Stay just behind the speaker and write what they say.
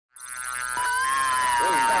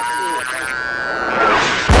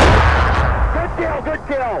Good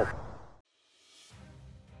kill!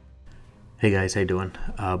 Hey guys, how you doing?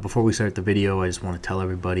 Before we start the video, I just want to tell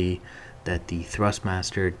everybody that the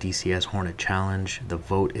Thrustmaster DCS Hornet Challenge, the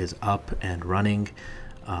vote is up and running.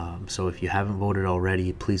 So if you haven't voted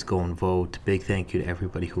already, please go and vote. Big thank you to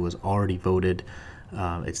everybody who has already voted.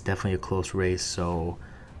 It's definitely a close race, so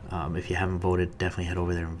if you haven't voted, definitely head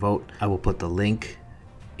over there and vote. I will put the link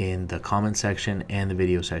in the comment section and the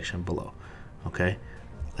video section below. Okay,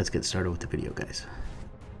 let's get started with the video, guys.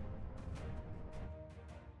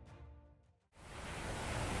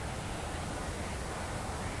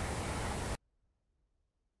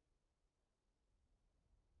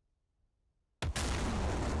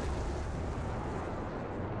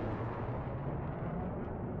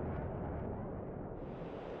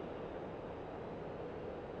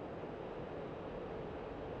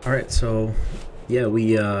 Alright, so yeah,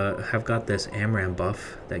 we have got this AMRAAM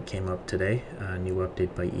buff that came up today, a new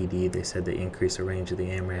update by ED. They said they increased the range of the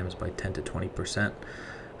AMRAAMs by 10 to 20%.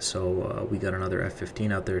 So we got another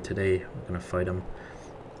F-15 out there today. We're going to fight them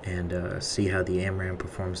and see how the AMRAAM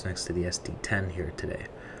performs next to the SD-10 here today.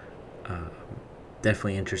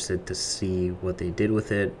 Definitely interested to see what they did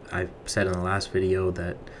with it. I said in the last video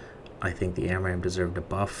that I think the AMRAAM deserved a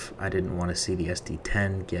buff. I didn't want to see the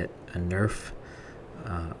SD-10 get a nerf.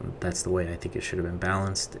 That's the way I think it should have been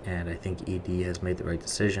balanced, and I think ED has made the right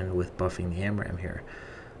decision with buffing the AMRAAM here.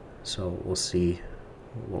 So we'll see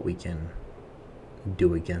what we can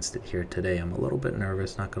do against it here today. I'm a little bit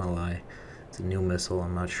nervous, not gonna lie. It's a new missile,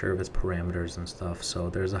 I'm not sure of its parameters and stuff,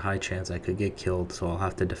 so there's a high chance I could get killed, so I'll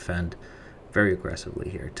have to defend very aggressively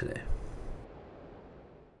here today.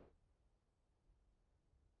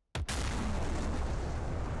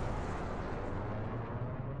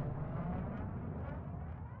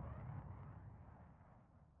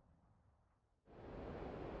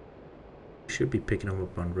 Should be picking him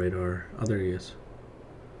up on radar. Oh, there he is.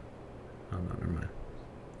 Oh, no, never mind.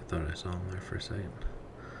 I thought I saw him there for a second.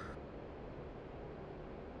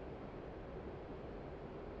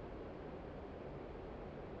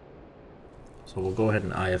 So we'll go ahead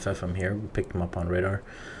and IFF him here. We picked him up on radar,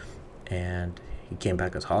 and he came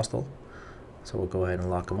back as hostile. So we'll go ahead and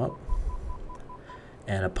lock him up.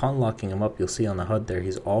 And upon locking him up, you'll see on the HUD there,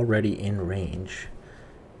 he's already in range.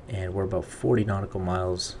 And we're about 40 nautical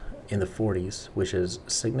miles in the 40s, which is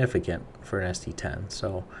significant for an SD-10.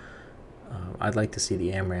 So I'd like to see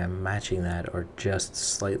the AMRAAM matching that or just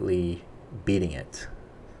slightly beating it,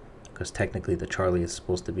 because technically the Charlie is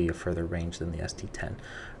supposed to be a further range than the SD-10.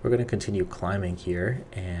 We're going to continue climbing here,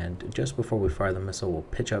 and just before we fire the missile, we'll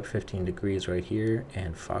pitch up 15 degrees right here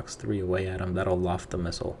and Fox 3 away at him. That'll loft the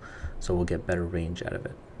missile, so we'll get better range out of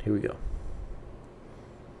it. Here we go.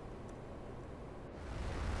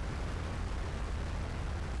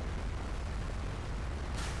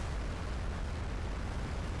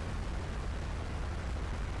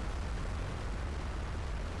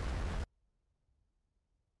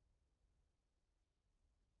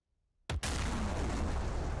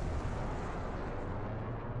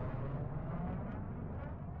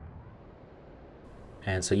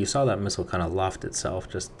 And so you saw that missile kind of loft itself,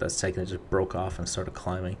 just that second it just broke off and started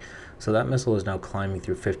climbing. So that missile is now climbing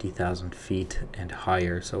through 50,000 feet and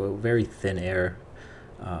higher, so very thin air,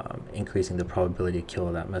 increasing the probability of kill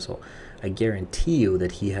of that missile. I guarantee you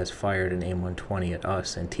that he has fired an AIM-120 at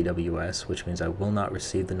us in TWS, which means I will not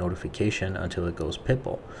receive the notification until it goes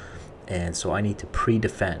pitbull. And so I need to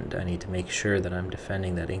pre-defend. I need to make sure that I'm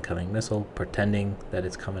defending that incoming missile, pretending that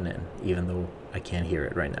it's coming in, even though I can't hear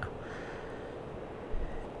it right now.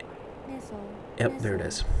 Yep, there it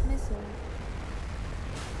is.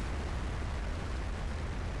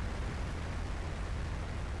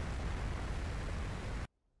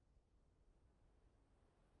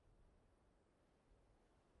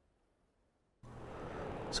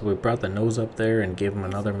 So we brought the nose up there and gave him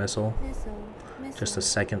another missile. Just a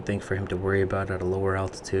second thing for him to worry about at a lower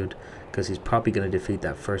altitude, because he's probably going to defeat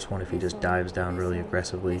that first one if he just dives down really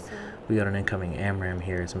aggressively. We got an incoming AMRAAM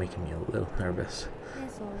here. It's making me a little nervous,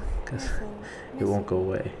 because it won't go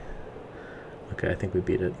away. Okay, I think we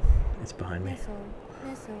beat it. It's behind me.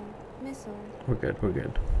 We're good, we're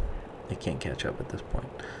good. It can't catch up at this point.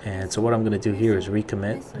 And so what I'm going to do here is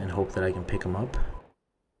recommit and hope that I can pick him up.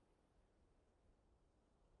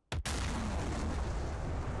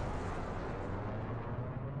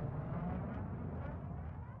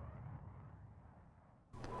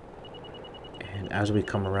 And as we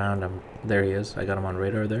come around, there he is. I got him on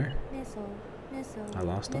radar there. I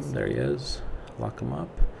lost him. There he is. Lock him up.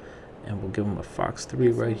 And we'll give him a Fox 3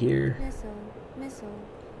 right here.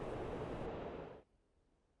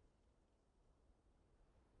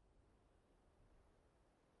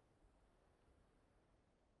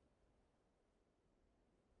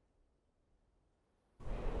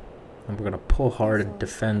 and we're going to pull hard and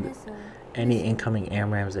defend any incoming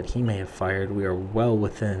AMRAAMs that he may have fired. We are well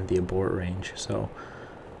within the abort range, so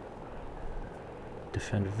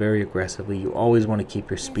defend very aggressively. You always want to keep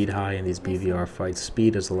your speed high in these BVR fights.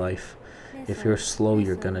 Speed is life. If you're slow,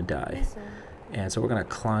 you're gonna die. And so we're gonna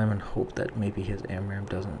climb and hope that maybe his AMRAAM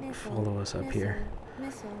doesn't follow us up here.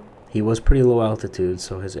 He was pretty low altitude,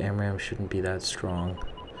 so his AMRAAM shouldn't be that strong.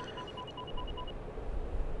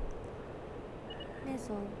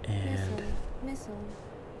 And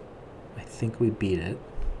I think we beat it.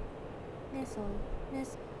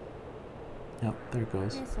 Yep, there it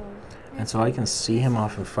goes. And so I can see him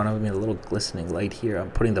off in front of me, a little glistening light here.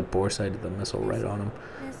 I'm putting the bore sight of the missile right on him.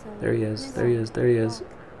 There he is, there he is, there he is.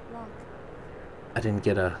 I didn't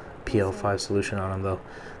get a PL5 solution on him though.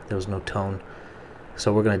 There was no tone.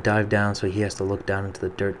 So we're going to dive down, so he has to look down into the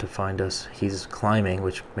dirt to find us. He's climbing,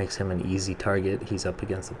 which makes him an easy target. He's up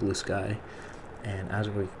against the blue sky. And as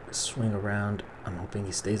we swing around, I'm hoping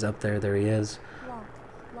he stays up there. There he is.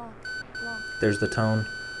 There's the tone.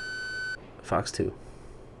 Fox 2.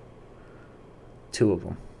 Two of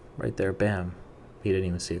them. Right there. Bam. He didn't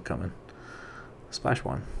even see it coming. Splash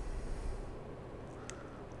 1.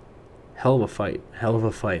 Hell of a fight. Hell of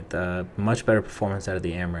a fight. Much better performance out of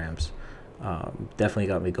the AMRAAMs. Definitely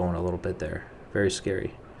got me going a little bit there. Very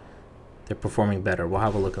scary. They're performing better. We'll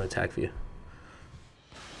have a look at attack view.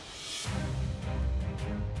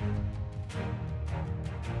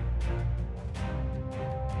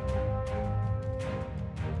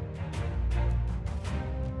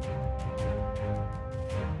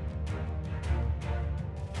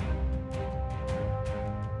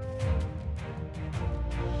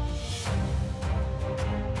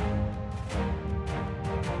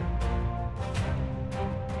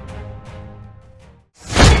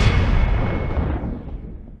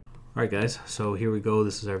 Alright guys, so here we go.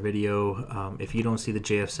 This is our video. If you don't see the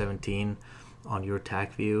JF-17 on your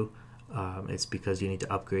attack view, it's because you need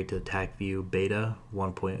to upgrade to the attack view beta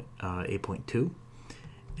 1.8.2,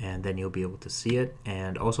 and then you'll be able to see it.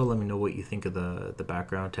 And also let me know what you think of the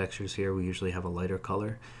background textures here. We usually have a lighter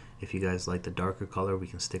color. If you guys like the darker color, we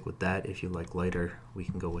can stick with that. If you like lighter, we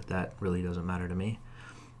can go with that. Really doesn't matter to me.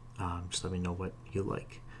 Just let me know what you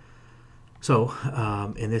like. So,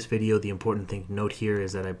 in this video, the important thing to note here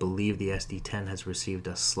is that I believe the SD10 has received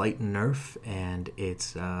a slight nerf, and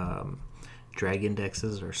its drag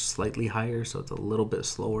indexes are slightly higher, so it's a little bit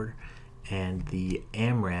slower. And the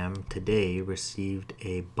AMRAAM today received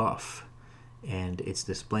a buff, and it's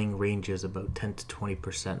displaying ranges about 10 to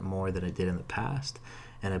 20% more than it did in the past.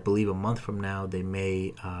 And I believe a month from now, they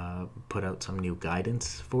may put out some new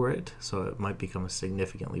guidance for it, so it might become a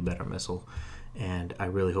significantly better missile. And I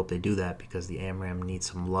really hope they do that, because the AMRAAM needs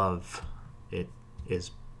some love. It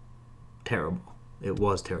is terrible. It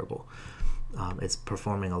was terrible. It's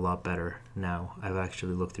performing a lot better now. I've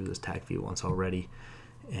actually looked through this attack view once already,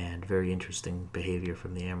 and very interesting behavior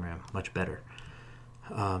from the AMRAAM. Much better.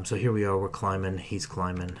 So here we are. We're climbing. He's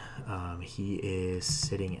climbing. He is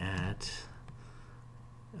sitting at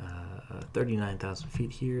 39,000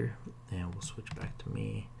 feet here, and we'll switch back to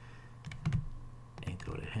me and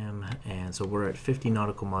go to him. And so we're at 50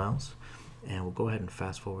 nautical miles, and we'll go ahead and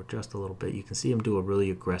fast forward just a little bit. You can see him do a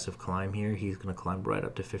really aggressive climb here. He's going to climb right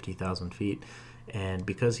up to 50,000 feet, and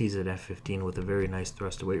because he's at F-15 with a very nice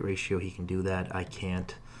thrust to weight ratio, he can do that. I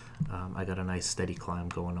can't. I got a nice steady climb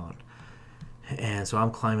going on, and so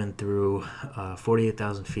I'm climbing through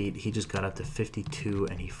 48,000 feet. He just got up to 52,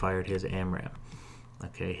 and he fired his AMRAAM.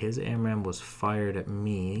 Okay, his AMRAAM was fired at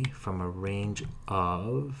me from a range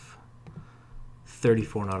of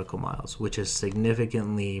 34 nautical miles, which is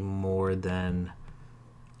significantly more than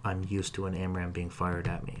I'm used to an AMRAAM being fired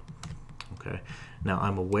at me. Okay, now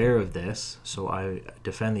I'm aware of this, so I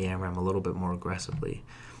defend the AMRAAM a little bit more aggressively,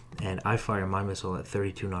 and I fire my missile at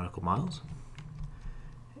 32 nautical miles.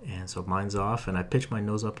 And so mine's off, and I pitch my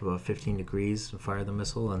nose up about 15 degrees and fire the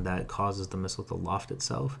missile, and that causes the missile to loft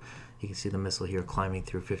itself. You can see the missile here climbing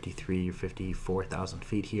through 53 or 54,000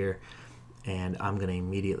 feet here, and I'm going to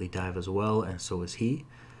immediately dive as well, and so is he.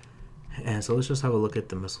 And so let's just have a look at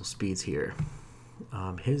the missile speeds here.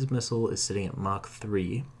 His missile is sitting at Mach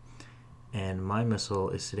 3, and my missile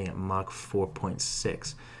is sitting at Mach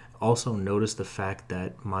 4.6. Also notice the fact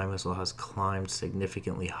that my missile has climbed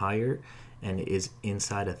significantly higher and is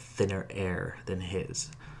inside a thinner air than his.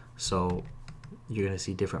 So you're going to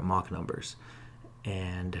see different Mach numbers.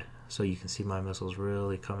 And so you can see my missile's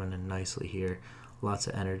really coming in nicely here. Lots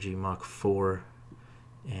of energy, Mach 4,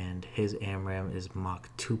 and his AMRAAM is Mach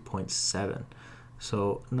 2.7.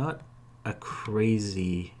 So not a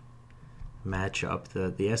crazy matchup.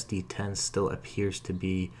 The SD10 still appears to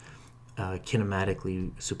be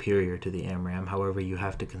kinematically superior to the AMRAAM. However, you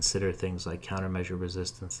have to consider things like countermeasure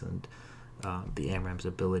resistance and the AMRAAM's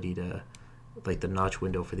ability to, like the notch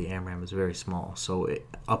window for the AMRAAM is very small. So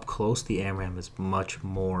up close, the AMRAAM is much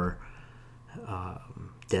more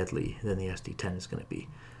deadly than the SD-10 is going to be.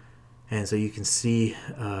 And so you can see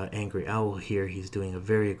Angry Owl here, he's doing a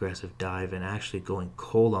very aggressive dive and actually going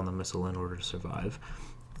cold on the missile in order to survive.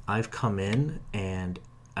 I've come in and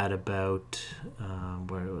at about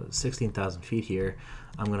 16,000 feet here,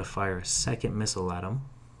 I'm going to fire a second missile at him,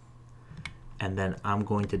 and then I'm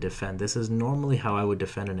going to defend. This is normally how I would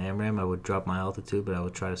defend an AMRAAM. I would drop my altitude, but I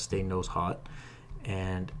would try to stay nose hot.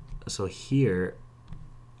 And so here,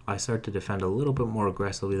 I start to defend a little bit more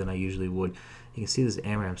aggressively than I usually would. You can see this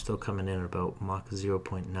AMRAAM still coming in at about Mach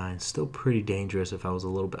 0.9. Still pretty dangerous if I was a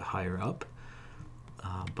little bit higher up,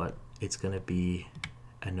 but it's going to be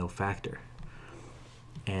a no factor.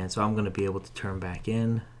 And so I'm going to be able to turn back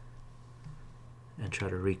in and try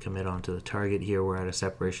to recommit onto the target here. We're at a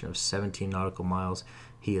separation of 17 nautical miles.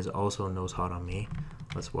 He is also nose hot on me.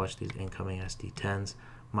 Let's watch these incoming SD-10s.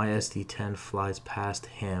 My SD-10 flies past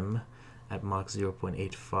him at Mach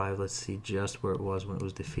 0.85. Let's see just where it was when it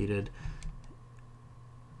was defeated.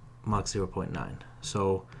 Mach 0.9.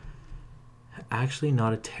 So actually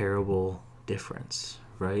not a terrible difference,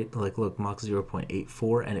 right? Like look, Mach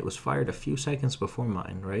 0.84, and it was fired a few seconds before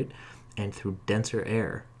mine, right? And through denser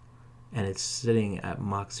air, and it's sitting at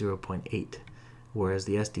Mach 0.8, whereas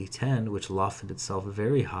the SD-10, which lofted itself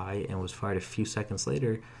very high and was fired a few seconds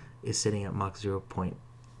later, is sitting at Mach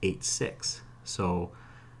 0.86. So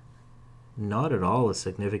not at all a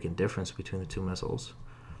significant difference between the two missiles.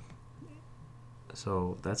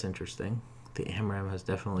 So that's interesting. The AMRAAM has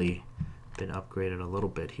definitely been upgraded a little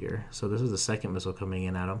bit here. So this is the second missile coming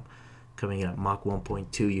in at him, coming in at Mach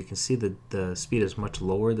 1.2. You can see that the speed is much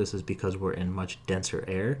lower. This is because we're in much denser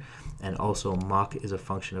air, and also Mach is a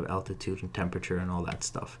function of altitude and temperature and all that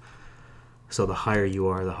stuff. So the higher you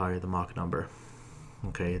are, the higher the Mach number.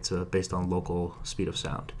 Okay, it's based on local speed of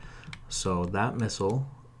sound. So that missile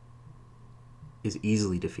is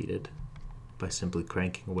easily defeated by simply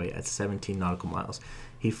cranking away at 17 nautical miles.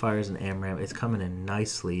 He fires an AMRAAM. It's coming in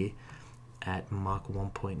nicely at Mach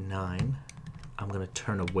 1.9. I'm going to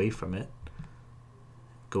turn away from it.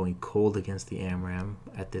 Going cold against the AMRAAM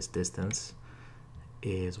at this distance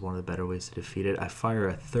is one of the better ways to defeat it. I fire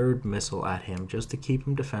a third missile at him just to keep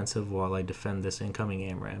him defensive while I defend this incoming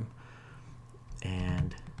AMRAAM.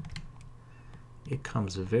 And it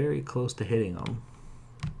comes very close to hitting him.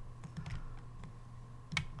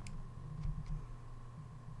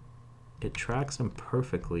 It tracks him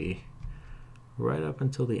perfectly right up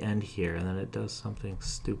until the end here, and then it does something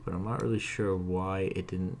stupid. I'm not really sure why it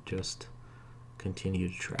didn't just continue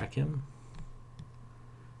to track him.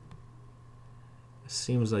 It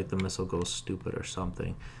seems like the missile goes stupid or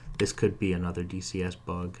something. This could be another DCS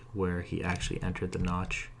bug where he actually entered the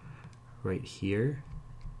notch right here.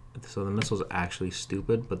 So the missile's actually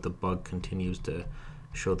stupid, but the bug continues to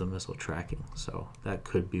show the missile tracking. So that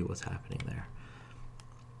could be what's happening there.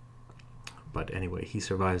 But anyway, he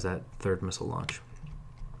survives that third missile launch.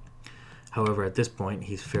 However, at this point,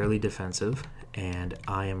 he's fairly defensive, and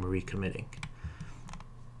I am recommitting.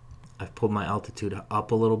 I've pulled my altitude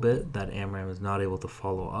up a little bit. That AMRAAM is not able to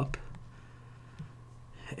follow up.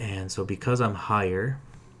 And so because I'm higher,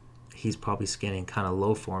 he's probably scanning kind of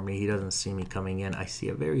low for me. He doesn't see me coming in. I see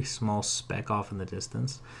a very small speck off in the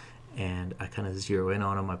distance, and I kind of zero in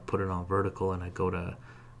on him. I put it on vertical, and I go to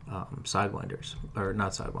sidewinders, or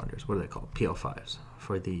not sidewinders, what are they called? PL5s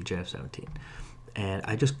for the JF-17. And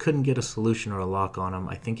I just couldn't get a solution or a lock on him.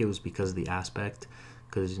 I think it was because of the aspect,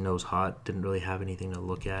 because his nose hot, didn't really have anything to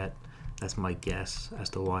look at. That's my guess as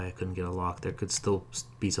to why I couldn't get a lock. There could still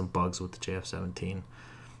be some bugs with the JF-17.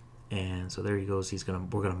 And so there he goes.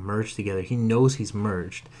 We're gonna merge together. He knows he's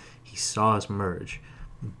merged. He saw us merge,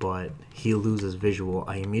 but he loses visual.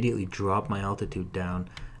 I immediately drop my altitude down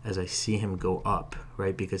as I see him go up,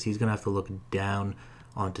 right? Because he's gonna have to look down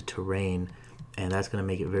onto terrain, and that's gonna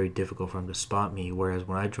make it very difficult for him to spot me. Whereas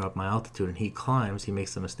when I drop my altitude and he climbs, he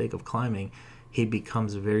makes the mistake of climbing, he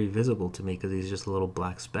becomes very visible to me because he's just a little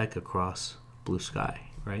black speck across blue sky,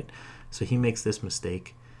 right? So he makes this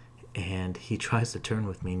mistake, and he tries to turn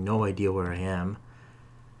with me, no idea where I am,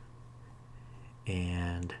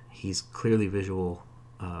 and he's clearly visible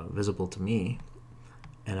to me.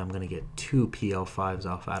 And I'm going to get 2 PL5s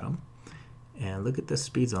off at him. And look at the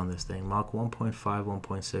speeds on this thing. Mach 1.5,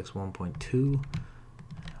 1.6, 1.2.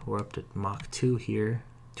 We're up to Mach 2 here,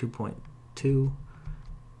 2.2.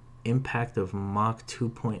 Impact of Mach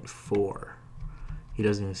 2.4. He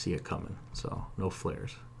doesn't even see it coming, so no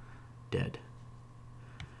flares. Dead.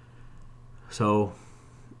 So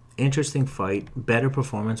interesting fight, better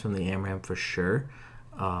performance from the AMRAAM for sure.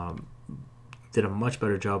 Did a much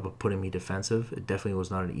better job of putting me defensive. It definitely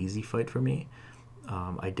was not an easy fight for me.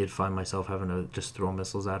 I did find myself having to just throw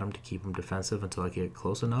missiles at him to keep him defensive until I could get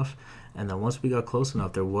close enough. And then once we got close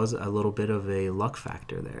enough, there was a little bit of a luck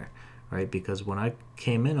factor there, right? Because when I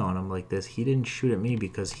came in on him like this, he didn't shoot at me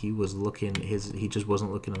because he was looking, he just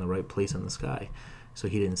wasn't looking in the right place in the sky. So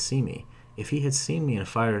he didn't see me. If he had seen me and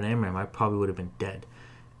fired an AMRAAM, I probably would have been dead.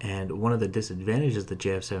 And one of the disadvantages of the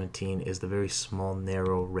JF-17 is the very small,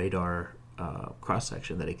 narrow radar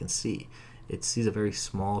cross-section that it can see. It sees a very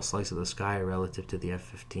small slice of the sky relative to the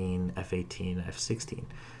F-15, F-18, F-16.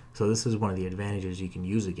 So this is one of the advantages you can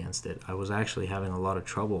use against it. I was actually having a lot of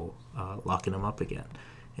trouble locking them up again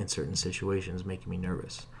in certain situations, making me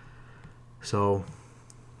nervous. So,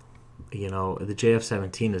 you know, the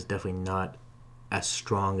JF-17 is definitely not as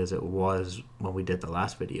strong as it was when we did the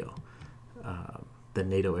last video. The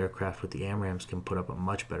NATO aircraft with the AMRAAMs can put up a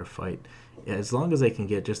much better fight. As long as they can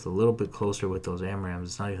get just a little bit closer with those AMRAAMs,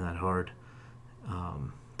 it's not even that hard.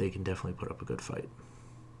 They can definitely put up a good fight.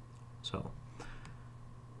 So,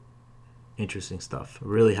 interesting stuff.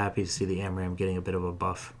 Really happy to see the AMRAAM getting a bit of a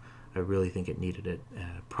buff. I really think it needed it.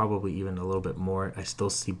 Probably even a little bit more. I still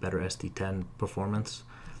see better SD-10 performance,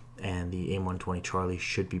 and the AIM-120 Charlie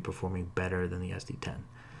should be performing better than the SD-10,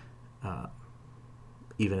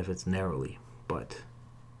 even if it's narrowly. But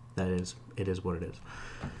it is what it is.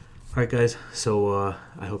 Alright guys, so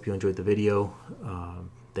I hope you enjoyed the video.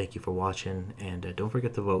 Thank you for watching, and don't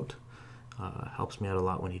forget to vote. Helps me out a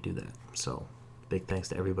lot when you do that. So big thanks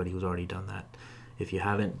to everybody who's already done that. If you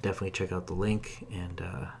haven't, definitely check out the link and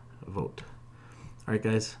vote. Alright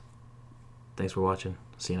guys, thanks for watching.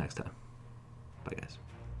 See you next time. Bye guys.